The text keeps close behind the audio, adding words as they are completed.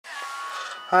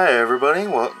Hi everybody,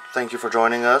 well thank you for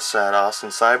joining us at Austin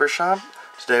Cyber Shop.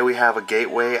 Today we have a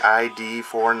Gateway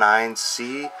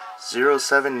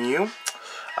ID49C07u.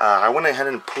 I went ahead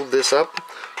and pulled this up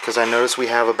because I noticed we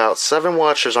have about 7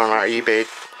 watches on our eBay.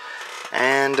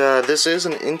 And this is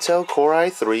an Intel Core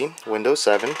i3, Windows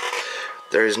 7.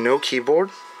 There is no keyboard,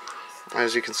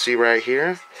 as you can see right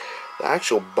here. The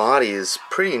actual body is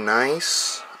pretty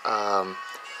nice,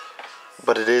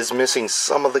 but it is missing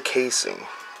some of the casing.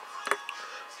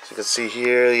 As you can see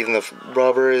here, even the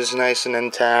rubber is nice and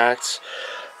intact,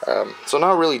 so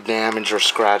not really damaged or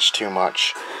scratched too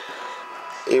much.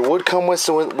 It would come with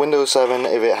Windows 7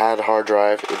 if it had a hard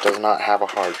drive. It does not have a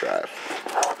hard drive.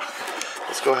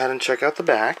 Let's go ahead and check out the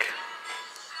back.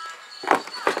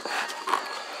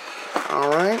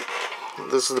 Alright,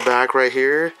 this is the back right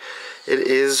here. It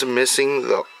is missing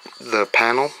the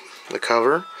panel, the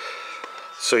cover,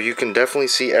 so you can definitely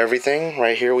see everything.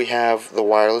 Right here we have the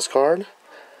wireless card,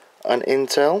 an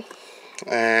Intel,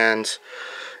 and it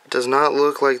does not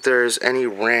look like there's any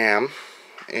RAM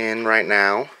in right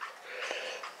now.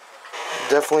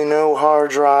 Definitely no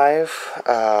hard drive,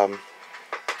 but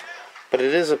it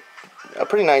is a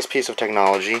pretty nice piece of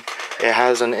technology. It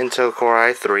has an Intel Core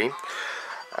i3.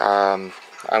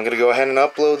 I'm going to go ahead and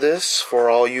upload this for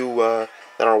all you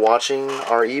that are watching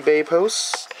our eBay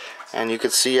posts, and you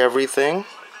can see everything.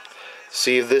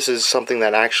 See if this is something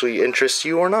that actually interests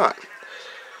you or not.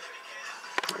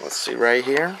 Let's see right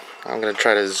here. I'm going to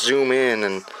try to zoom in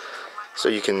and so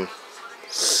you can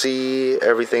see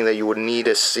everything that you would need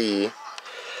to see.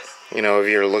 You know, if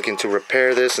you're looking to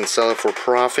repair this and sell it for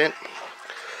profit,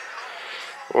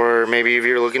 or maybe if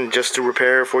you're looking just to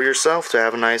repair it for yourself to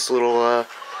have a nice little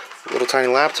tiny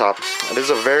laptop. It is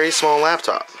a very small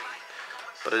laptop,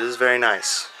 but it is very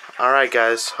nice. Alright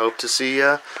guys, hope to see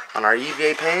you on our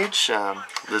eBay page.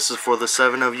 This is for the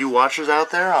 7 of you watchers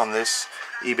out there on this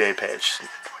eBay page.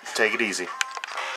 Take it easy.